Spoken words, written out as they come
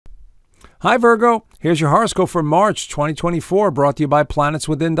Hi Virgo, here's your horoscope for March 2024, brought to you by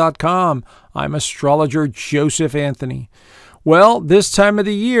planetswithin.com. I'm astrologer Joseph Anthony. Well, this time of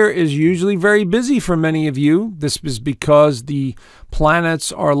the year is usually very busy for many of you. This is because the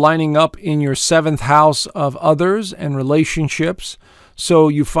planets are lining up in your 7th house of others and relationships. So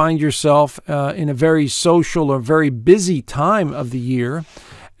you find yourself in a very social or very busy time of the year.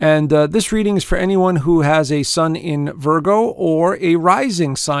 And this reading is for anyone who has a sun in Virgo or a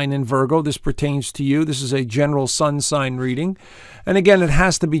rising sign in Virgo. This pertains to you. This is a general sun sign reading. And again, it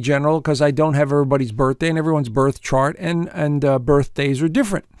has to be general because I don't have everybody's birthday and everyone's birth chart and birthdays are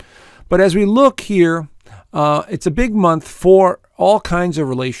different. But as we look here, it's a big month for all kinds of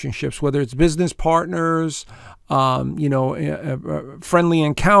relationships, whether it's business partners, friendly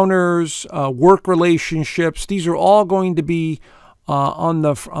encounters, work relationships. These are all going to be on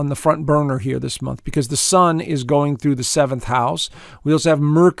the front burner here this month because the sun is going through the 7th house. We also have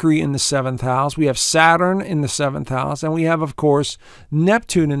Mercury in the 7th house. We have Saturn in the 7th house. And we have, of course,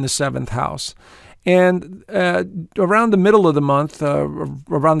 Neptune in the 7th house. And around the middle of the month,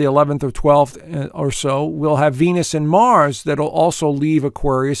 around the 11th or 12th or so, we'll have Venus and Mars that'll also leave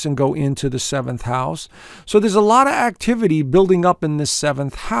Aquarius and go into the 7th house. So there's a lot of activity building up in this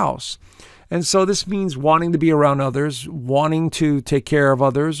 7th house. And so this means wanting to be around others, wanting to take care of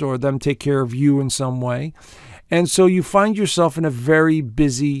others or them take care of you in some way. And so you find yourself in a very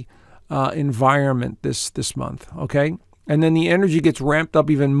busy environment this month, okay? And then the energy gets ramped up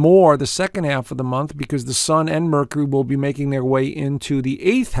even more the second half of the month because the Sun and Mercury will be making their way into the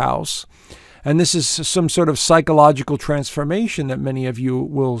 8th house. And this is some sort of psychological transformation that many of you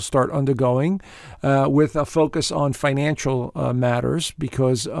will start undergoing with a focus on financial matters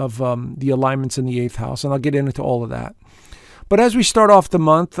because of the alignments in the 8th house. And I'll get into all of that. But as we start off the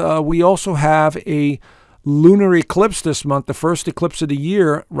month, we also have a lunar eclipse this month, the first eclipse of the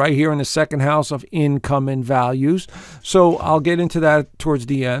year, right here in the 2nd house of income and values. So I'll get into that towards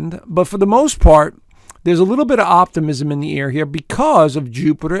the end. But for the most part, there's a little bit of optimism in the air here because of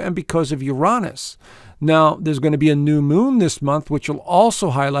Jupiter and because of Uranus. Now, there's going to be a new moon this month, which will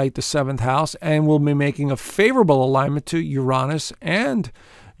also highlight the 7th house and will be making a favorable alignment to Uranus and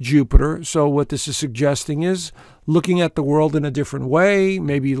Jupiter. So what this is suggesting is looking at the world in a different way,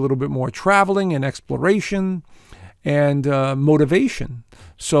 maybe a little bit more traveling and exploration and motivation.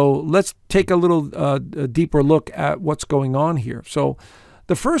 So let's take a little deeper look at what's going on here. So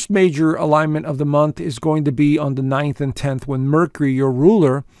the first major alignment of the month is going to be on the 9th and 10th when Mercury, your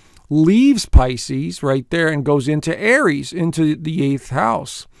ruler, leaves Pisces right there and goes into Aries, into the 8th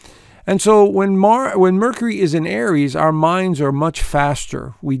house. And so when Mercury is in Aries, our minds are much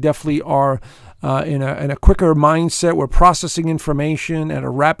faster. We definitely are in a quicker mindset. We're processing information at a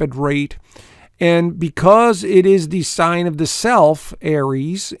rapid rate. And because it is the sign of the self,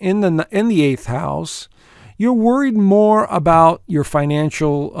 Aries, in the 8th house, you're worried more about your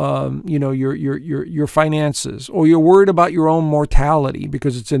financial, your finances, or you're worried about your own mortality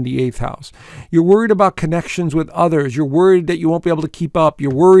because it's in the 8th house. You're worried about connections with others. You're worried that you won't be able to keep up. You're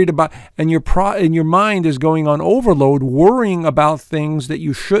worried about, and your mind is going on overload, worrying about things that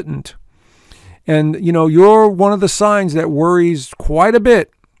you shouldn't. And you're one of the signs that worries quite a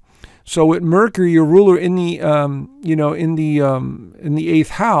bit. So with Mercury, your ruler in the in the 8th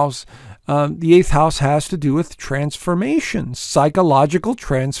house. The 8th house has to do with transformation, psychological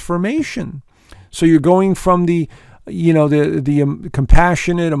transformation. So you're going from the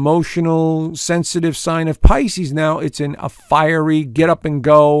compassionate, emotional, sensitive sign of Pisces. Now it's in a fiery, get up and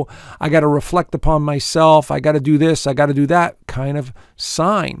go. I got to reflect upon myself. I got to do this. I got to do that kind of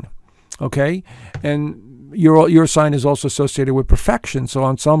sign. Okay. And your sign is also associated with perfection. So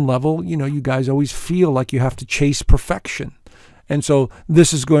on some level, you guys always feel like you have to chase perfection. And so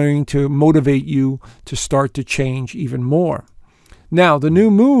this is going to motivate you to start to change even more. Now, the new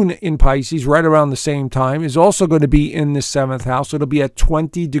moon in Pisces right around the same time is also going to be in the 7th house. So it'll be at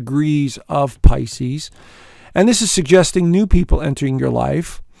 20 degrees of Pisces. And this is suggesting new people entering your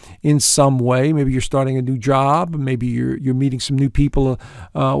life in some way. Maybe you're starting a new job. Maybe you're meeting some new people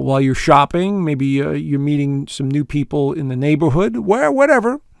while you're shopping. Maybe you're meeting some new people in the neighborhood,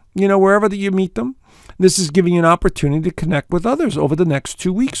 wherever that you meet them. This is giving you an opportunity to connect with others over the next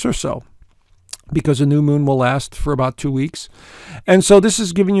 2 weeks or so because a new moon will last for about 2 weeks. And so this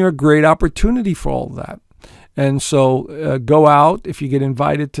is giving you a great opportunity for all of that. And so go out if you get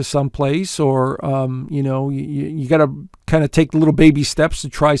invited to some place or, you got to kind of take the little baby steps to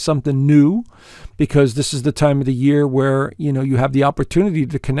try something new because this is the time of the year where, you have the opportunity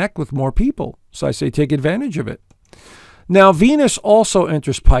to connect with more people. So I say take advantage of it. Now, Venus also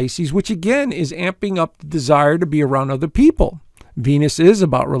enters Pisces, which again is amping up the desire to be around other people. Venus is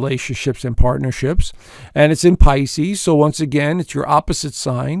about relationships and partnerships, and it's in Pisces. So once again, it's your opposite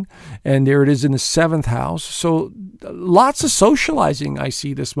sign, and there it is in the 7th house. So lots of socializing I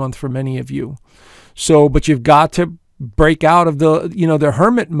see this month for many of you. So, but you've got to break out of the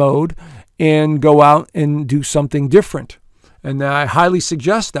hermit mode and go out and do something different. And I highly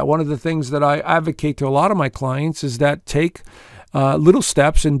suggest that. One of the things that I advocate to a lot of my clients is that take little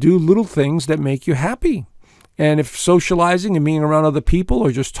steps and do little things that make you happy. And if socializing and being around other people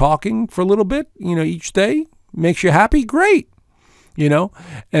or just talking for a little bit, each day makes you happy, great.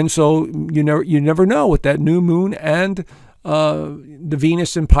 And so you never know with that new moon and the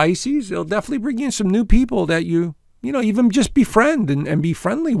Venus in Pisces, it'll definitely bring in some new people that you even just befriend and be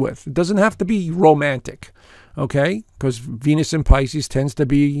friendly with. It doesn't have to be romantic, okay? Because Venus in Pisces tends to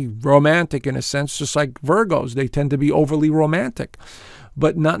be romantic in a sense, just like Virgos. They tend to be overly romantic.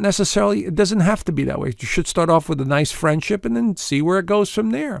 But not necessarily, it doesn't have to be that way. You should start off with a nice friendship and then see where it goes from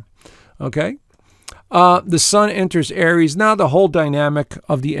there, okay? The sun enters Aries. Now the whole dynamic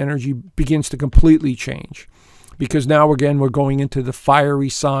of the energy begins to completely change, because now, again, we're going into the fiery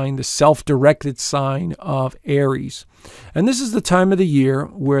sign, the self-directed sign of Aries. And this is the time of the year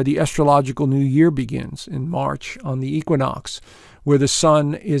where the astrological new year begins in March on the equinox, where the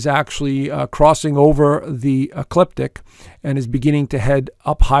sun is actually crossing over the ecliptic and is beginning to head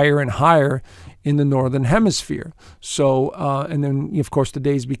up higher and higher in the northern hemisphere. So, and then, of course, the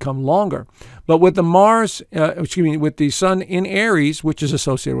days become longer. But with the with the sun in Aries, which is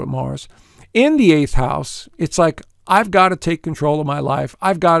associated with Mars, in the 8th house, it's like, I've got to take control of my life.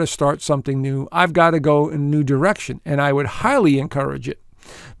 I've got to start something new. I've got to go in a new direction. And I would highly encourage it,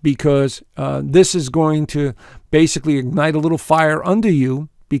 because this is going to basically ignite a little fire under you,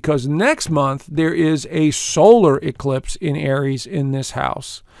 because next month there is a solar eclipse in Aries in this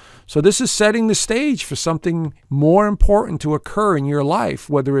house. So this is setting the stage for something more important to occur in your life,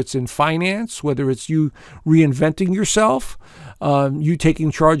 whether it's in finance, whether it's you reinventing yourself, you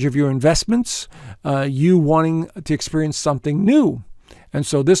taking charge of your investments, you wanting to experience something new. And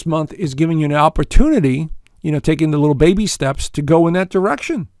so this month is giving you an opportunity, taking the little baby steps to go in that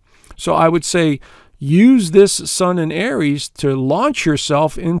direction. So I would say use this sun in Aries to launch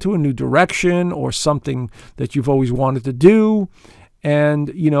yourself into a new direction or something that you've always wanted to do, and,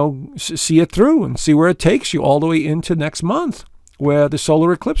 see it through and see where it takes you all the way into next month, where the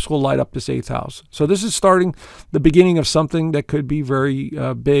solar eclipse will light up this 8th house. So this is starting the beginning of something that could be very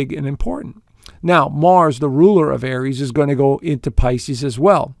big and important. Now, Mars, the ruler of Aries, is going to go into Pisces as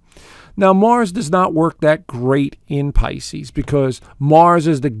well. Now, Mars does not work that great in Pisces, because Mars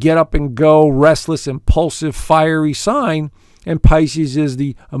is the get up and go, restless, impulsive, fiery sign, and Pisces is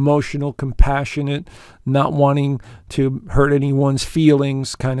the emotional, compassionate, not wanting to hurt anyone's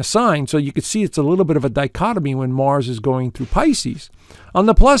feelings kind of sign. So you could see it's a little bit of a dichotomy when Mars is going through Pisces. On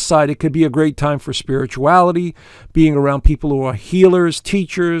the plus side, it could be a great time for spirituality, being around people who are healers,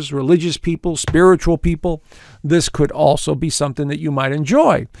 teachers, religious people, spiritual people. This could also be something that you might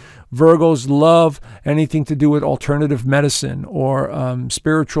enjoy. Virgos love anything to do with alternative medicine or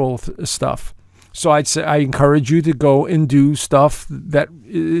spiritual stuff. So I'd say I encourage you to go and do stuff that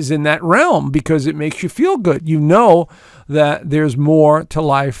is in that realm, because it makes you feel good. You know that there's more to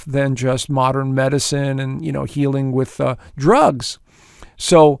life than just modern medicine and, healing with drugs.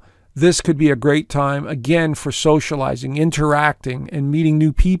 So this could be a great time, again, for socializing, interacting, and meeting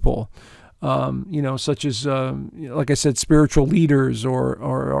new people, such as, like I said, spiritual leaders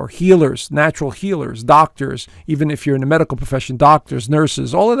or healers, natural healers, doctors, even if you're in the medical profession, doctors,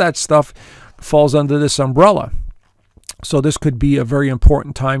 nurses, all of that stuff falls under this umbrella. So this could be a very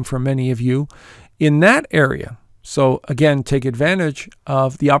important time for many of you in that area. So again, take advantage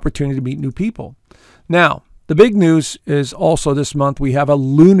of the opportunity to meet new people. Now, the big news is also this month we have a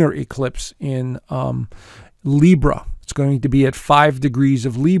lunar eclipse in Libra. It's going to be at 5 degrees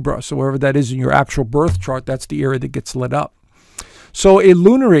of Libra. So wherever that is in your actual birth chart, that's the area that gets lit up. So a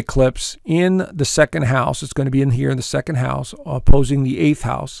lunar eclipse in the 2nd house, it's going to be in here in the 2nd house, opposing the 8th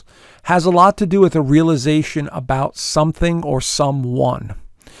house, has a lot to do with a realization about something or someone.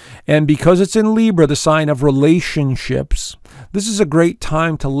 And because it's in Libra, the sign of relationships, this is a great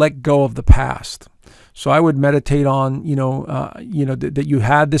time to let go of the past. So I would meditate on, that you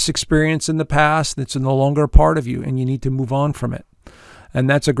had this experience in the past, that's no longer a part of you, and you need to move on from it. And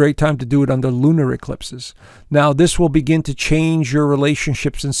that's a great time to do it under lunar eclipses. Now, this will begin to change your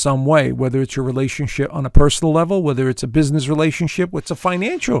relationships in some way, whether it's your relationship on a personal level, whether it's a business relationship, what's a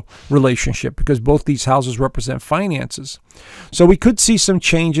financial relationship, because both these houses represent finances. So we could see some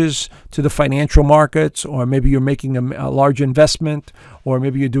changes to the financial markets, or maybe you're making a large investment, or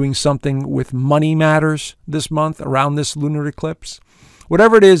maybe you're doing something with money matters this month around this lunar eclipse.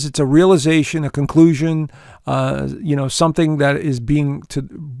 Whatever it is, it's a realization, a conclusion, something that is being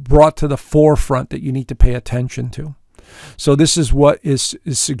brought to the forefront that you need to pay attention to. So this is what is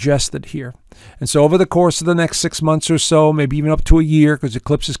suggested here. And so over the course of the next 6 months or so, maybe even up to a year, because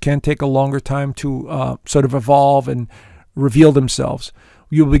eclipses can take a longer time to sort of evolve and reveal themselves,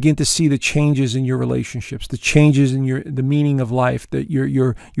 you'll begin to see the changes in your relationships, the changes in the meaning of life, that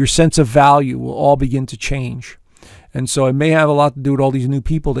your sense of value will all begin to change. And so it may have a lot to do with all these new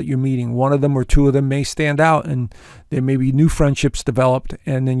people that you're meeting. One of them or two of them may stand out, and there may be new friendships developed,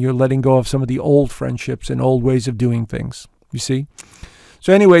 and then you're letting go of some of the old friendships and old ways of doing things. You see?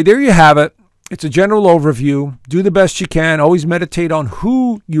 So anyway, there you have it. It's a general overview. Do the best you can. Always meditate on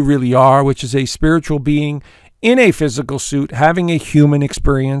who you really are, which is a spiritual being in a physical suit, having a human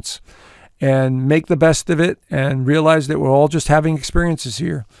experience, and make the best of it and realize that we're all just having experiences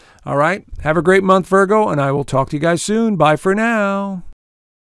here. All right. Have a great month, Virgo, and I will talk to you guys soon. Bye for now.